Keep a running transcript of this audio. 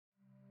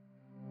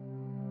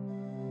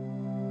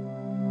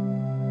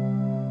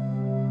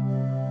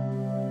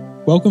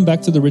Welcome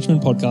back to the Richmond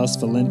podcast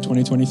for Lent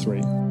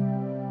 2023.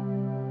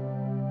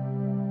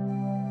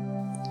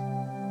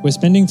 We're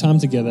spending time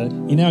together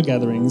in our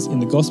gatherings in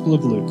the Gospel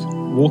of Luke,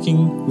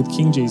 walking with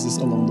King Jesus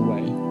along the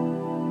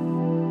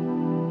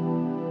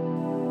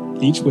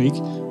way. Each week,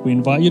 we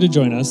invite you to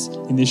join us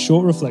in this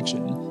short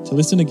reflection to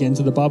listen again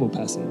to the Bible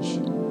passage,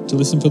 to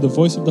listen for the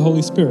voice of the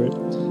Holy Spirit,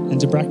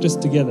 and to practice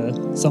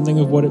together something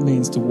of what it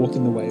means to walk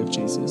in the way of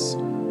Jesus.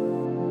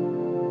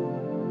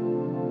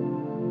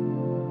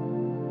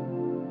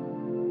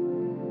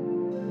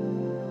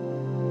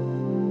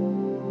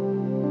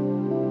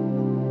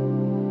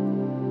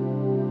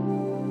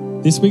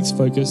 This week's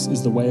focus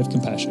is the way of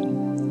compassion.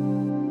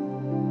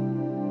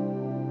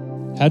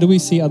 How do we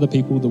see other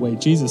people the way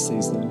Jesus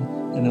sees them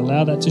and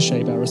allow that to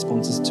shape our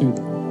responses to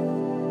them?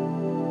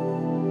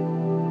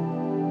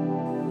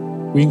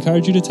 We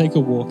encourage you to take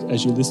a walk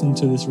as you listen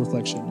to this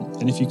reflection,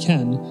 and if you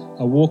can,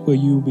 a walk where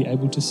you will be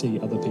able to see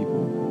other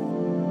people.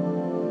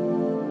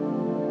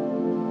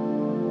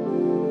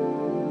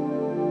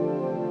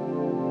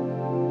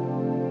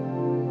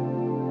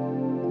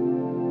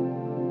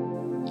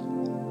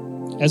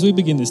 As we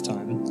begin this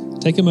time,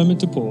 take a moment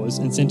to pause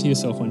and center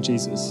yourself on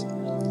Jesus,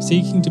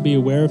 seeking to be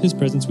aware of his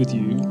presence with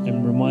you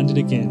and reminded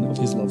again of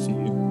his love for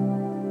you.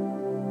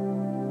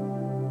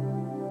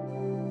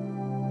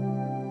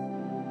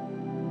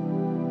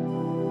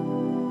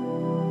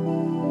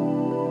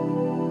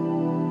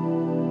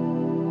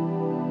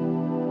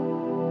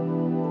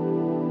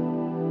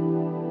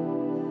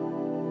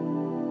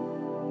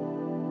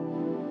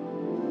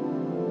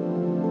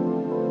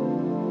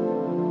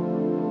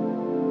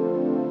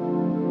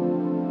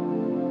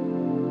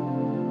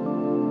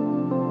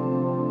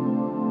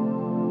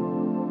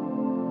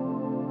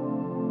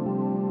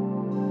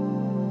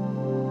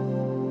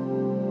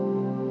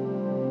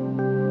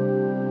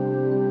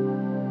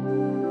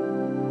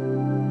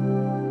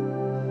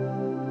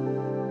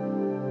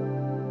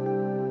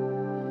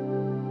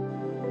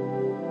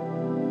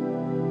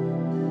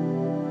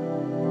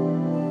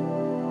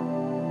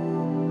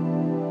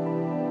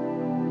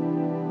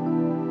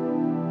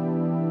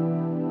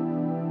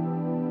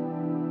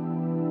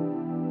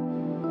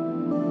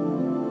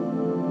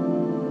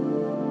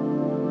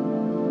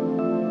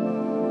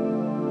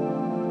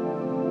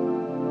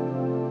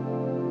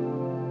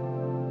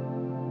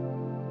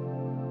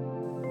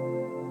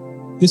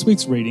 This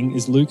week's reading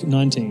is Luke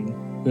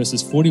 19,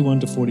 verses 41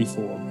 to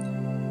 44,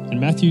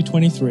 and Matthew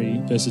 23,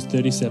 verses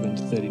 37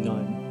 to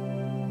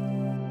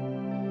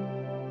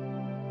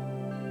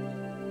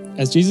 39.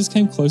 As Jesus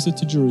came closer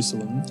to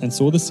Jerusalem and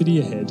saw the city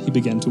ahead, he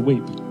began to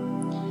weep.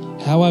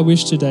 "How I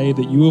wish today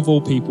that you of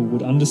all people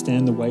would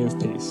understand the way of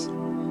peace.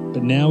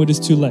 But now it is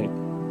too late,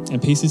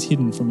 and peace is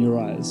hidden from your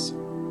eyes.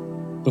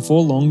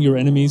 Before long your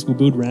enemies will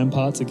build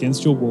ramparts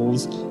against your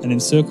walls and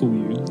encircle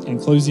you and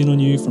close in on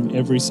you from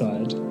every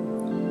side.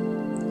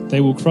 They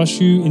will crush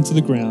you into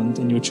the ground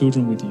and your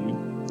children with you.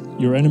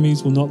 Your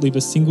enemies will not leave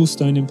a single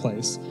stone in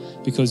place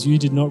because you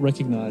did not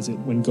recognize it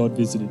when God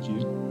visited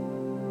you."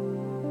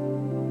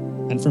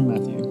 And from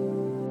Matthew.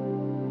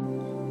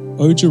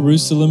 "O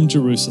Jerusalem,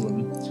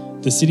 Jerusalem,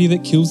 the city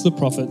that kills the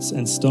prophets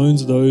and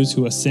stones those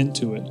who are sent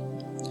to it.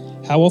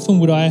 How often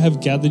would I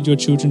have gathered your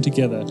children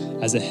together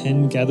as a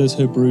hen gathers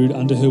her brood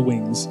under her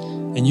wings,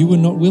 and you were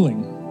not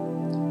willing?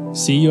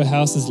 See, your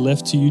house is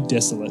left to you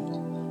desolate.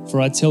 For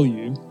I tell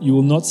you, you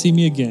will not see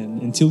me again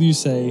until you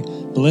say,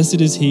 'Blessed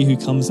is he who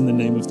comes in the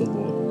name of the Lord.'"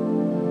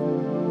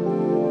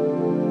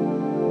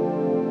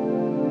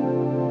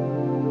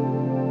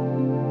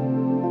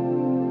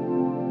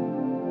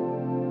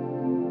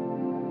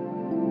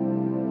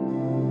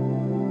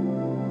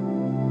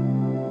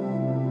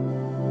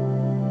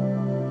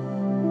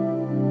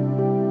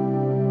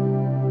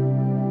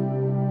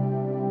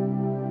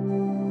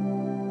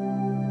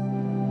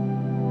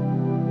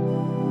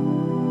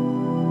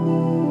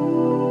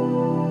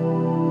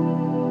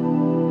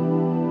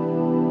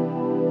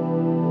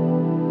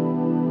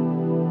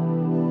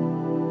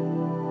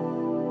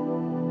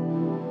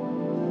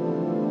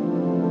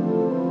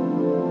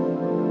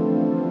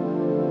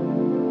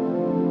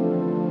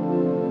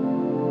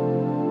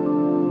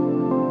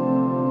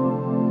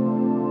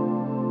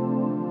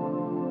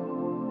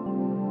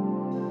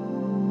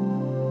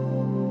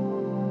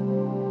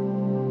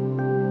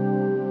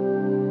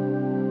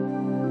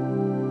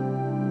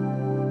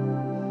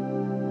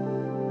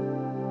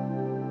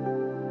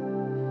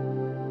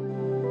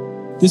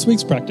 This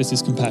week's practice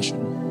is compassion.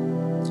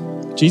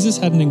 Jesus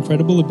had an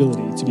incredible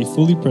ability to be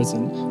fully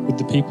present with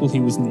the people he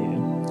was near,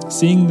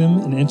 seeing them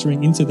and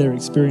entering into their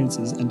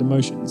experiences and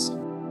emotions.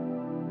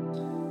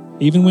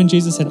 Even when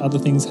Jesus had other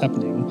things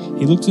happening,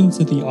 he looked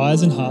into the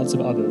eyes and hearts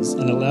of others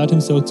and allowed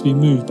himself to be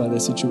moved by their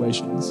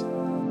situations.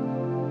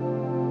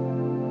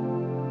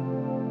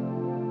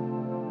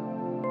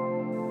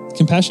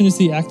 Compassion is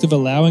the act of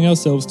allowing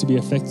ourselves to be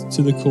affected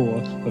to the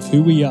core of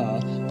who we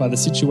are by the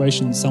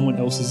situation someone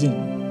else is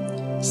in,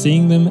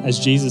 seeing them as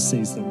Jesus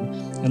sees them,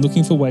 and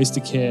looking for ways to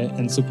care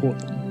and support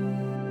them.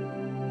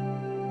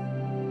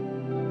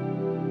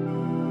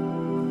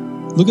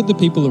 Look at the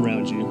people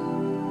around you.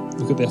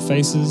 Look at their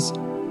faces,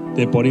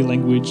 their body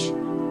language.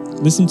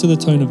 Listen to the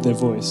tone of their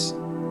voice.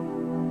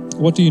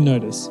 What do you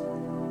notice?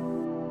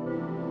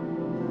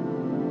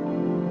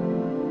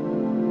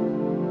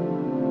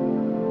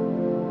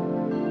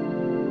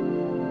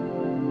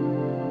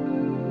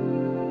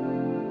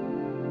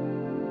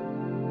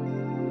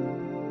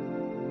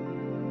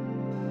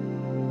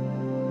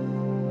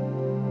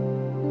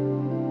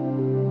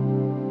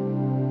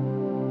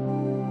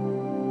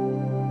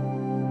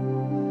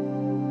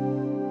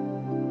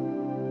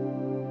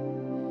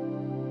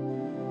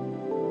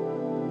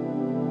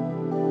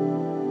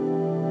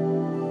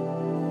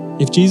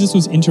 If Jesus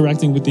was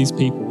interacting with these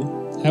people,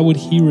 how would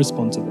he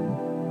respond to them?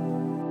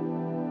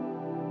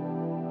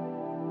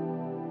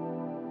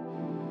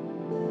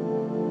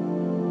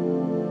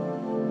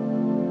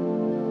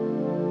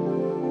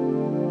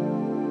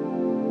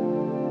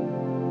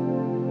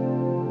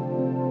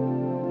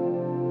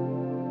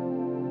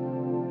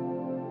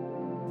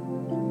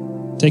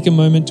 Take a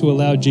moment to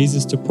allow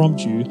Jesus to prompt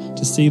you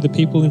to see the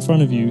people in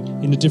front of you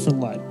in a different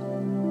light.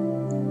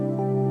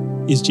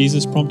 Is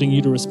Jesus prompting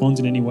you to respond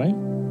in any way?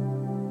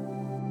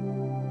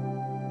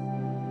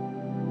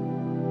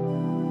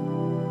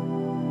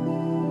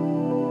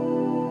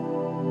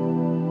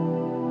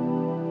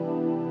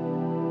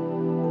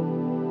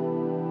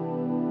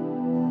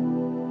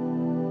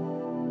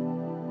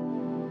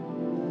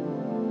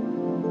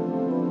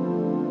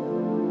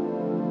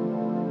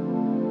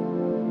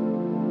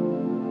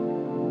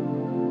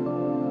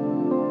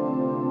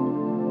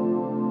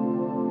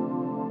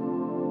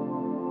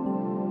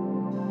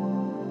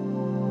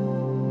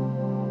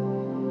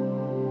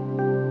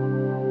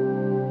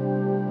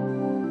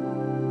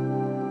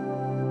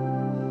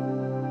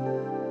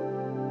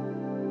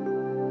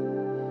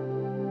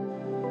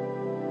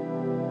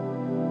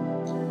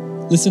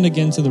 Listen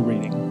again to the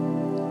reading.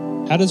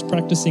 How does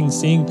practicing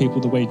seeing people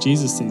the way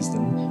Jesus sees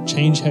them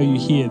change how you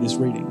hear this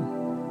reading?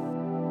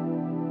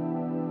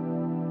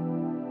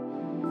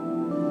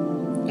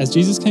 As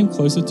Jesus came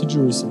closer to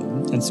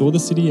Jerusalem and saw the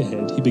city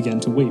ahead, he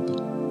began to weep.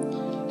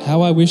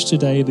 How I wish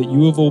today that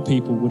you of all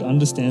people would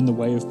understand the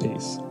way of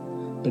peace.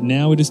 But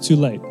now it is too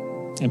late,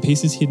 and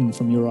peace is hidden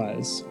from your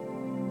eyes.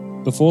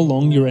 Before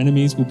long, your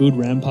enemies will build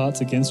ramparts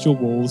against your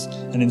walls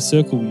and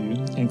encircle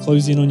you and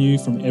close in on you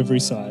from every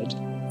side.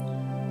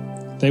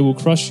 They will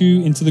crush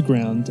you into the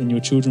ground and your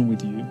children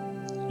with you.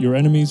 Your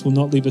enemies will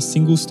not leave a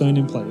single stone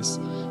in place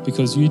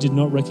because you did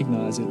not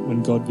recognize it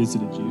when God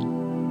visited you.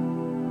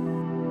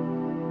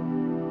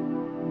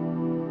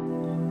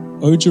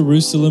 O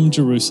Jerusalem,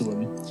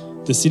 Jerusalem,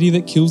 the city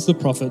that kills the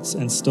prophets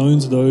and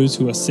stones those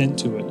who are sent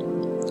to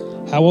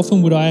it. How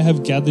often would I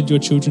have gathered your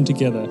children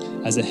together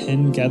as a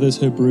hen gathers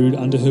her brood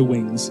under her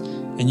wings,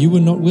 and you were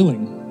not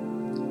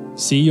willing?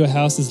 See, your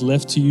house is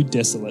left to you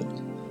desolate.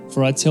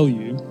 For I tell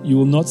you, you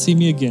will not see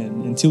me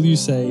again until you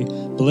say,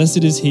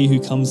 Blessed is he who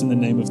comes in the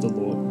name of the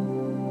Lord.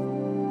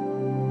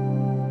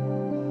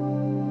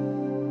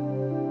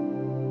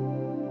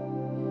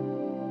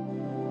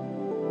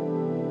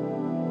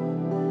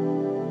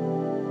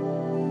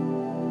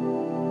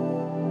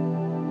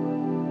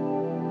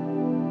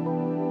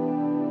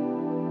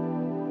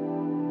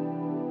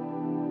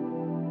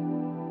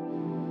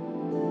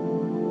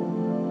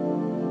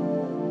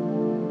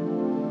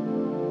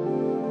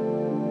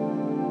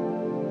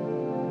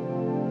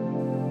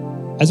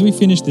 As we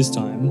finish this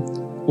time,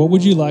 what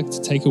would you like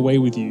to take away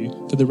with you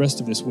for the rest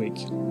of this week?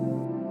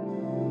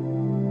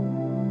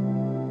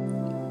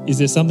 Is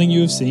there something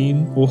you have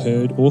seen or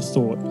heard or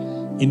thought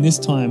in this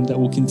time that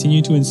will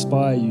continue to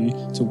inspire you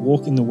to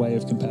walk in the way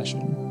of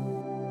compassion?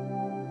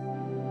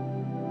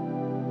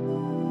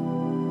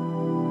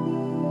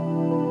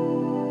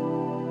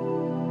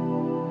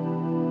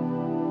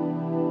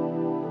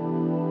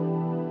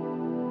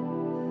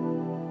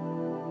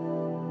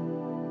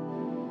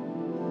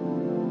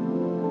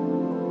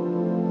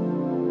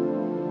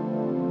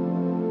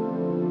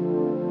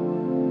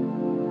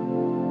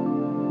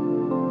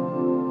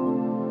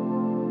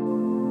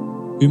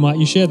 Who might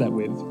you share that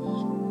with?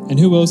 And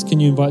who else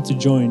can you invite to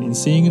join in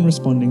seeing and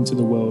responding to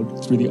the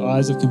world through the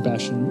eyes of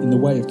compassion in the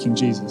way of King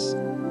Jesus?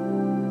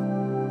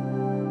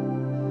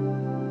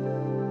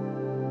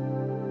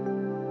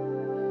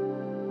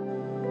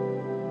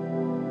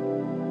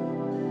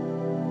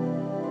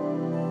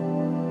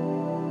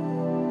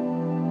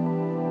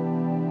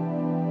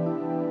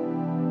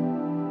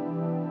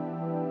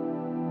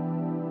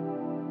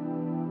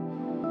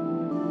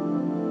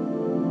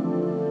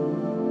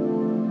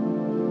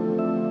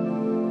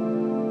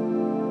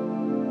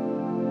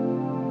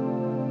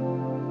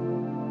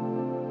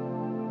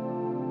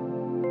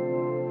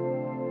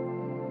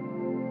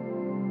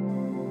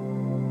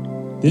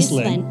 This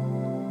Lent,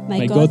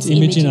 may God's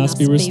image in us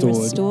be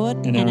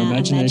restored and our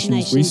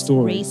imaginations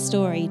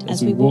restoried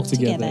as we walk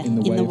together in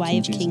the way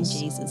of King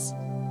Jesus.